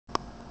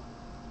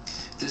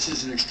This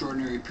is an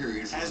extraordinary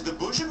period. As the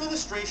Bush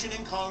administration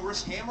and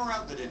Congress hammer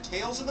out the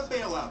details of the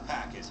bailout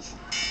package,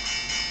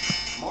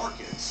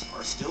 markets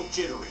are still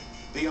jittery.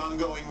 The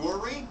ongoing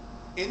worry?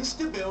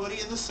 Instability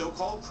in the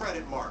so-called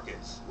credit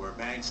markets, where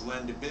banks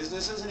lend to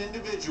businesses and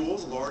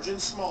individuals large and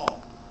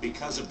small.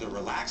 Because of the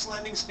relaxed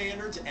lending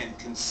standards and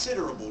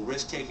considerable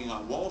risk-taking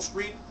on Wall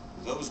Street,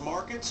 those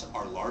markets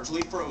are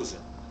largely frozen.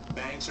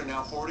 Banks are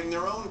now hoarding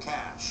their own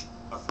cash,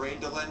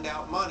 afraid to lend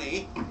out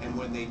money, and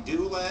when they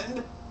do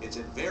lend, it's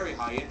at very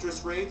high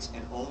interest rates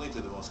and only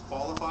to the most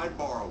qualified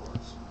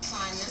borrowers.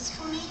 Sign this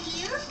for me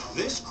here.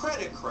 This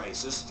credit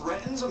crisis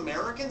threatens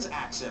Americans'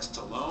 access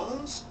to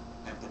loans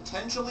and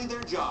potentially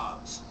their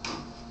jobs.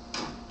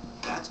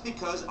 That's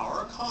because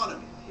our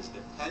economy is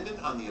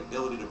dependent on the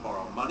ability to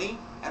borrow money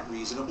at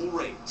reasonable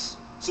rates.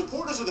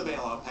 Supporters of the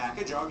bailout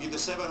package argue the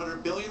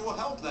 $700 billion will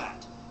help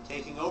that.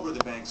 Taking over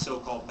the bank's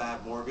so-called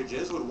bad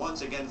mortgages would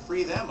once again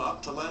free them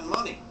up to lend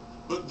money.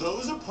 But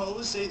those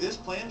opposed say this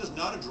plan does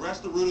not address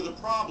the root of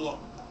the problem,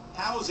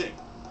 housing,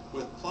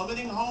 with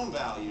plummeting home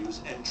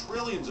values and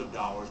trillions of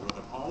dollars worth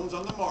of homes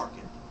on the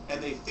market.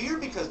 And they fear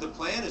because the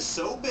plan is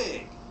so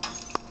big,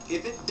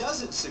 if it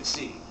doesn't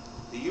succeed,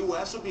 the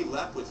U.S. will be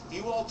left with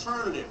few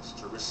alternatives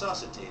to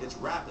resuscitate its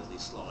rapidly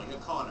slowing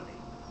economy.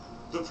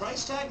 The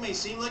price tag may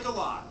seem like a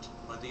lot,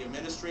 but the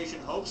administration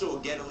hopes it will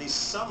get at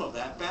least some of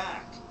that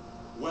back.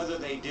 Whether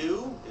they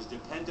do is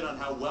dependent on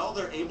how well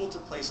they're able to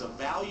place a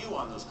value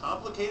on those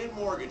complicated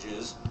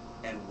mortgages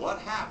and what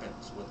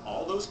happens with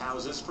all those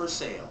houses for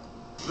sale.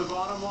 The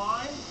bottom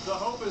line, the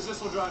hope is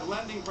this will drive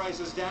lending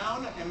prices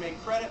down and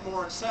make credit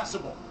more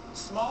accessible.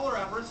 Smaller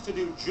efforts to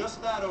do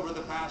just that over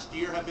the past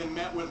year have been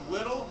met with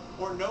little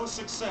or no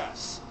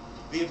success.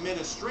 The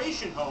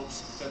administration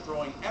hopes that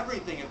throwing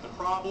everything at the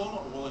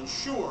problem will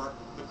ensure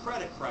the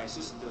credit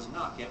crisis does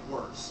not get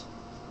worse.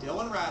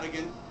 Dylan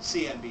Radigan,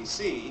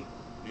 CNBC,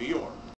 New York.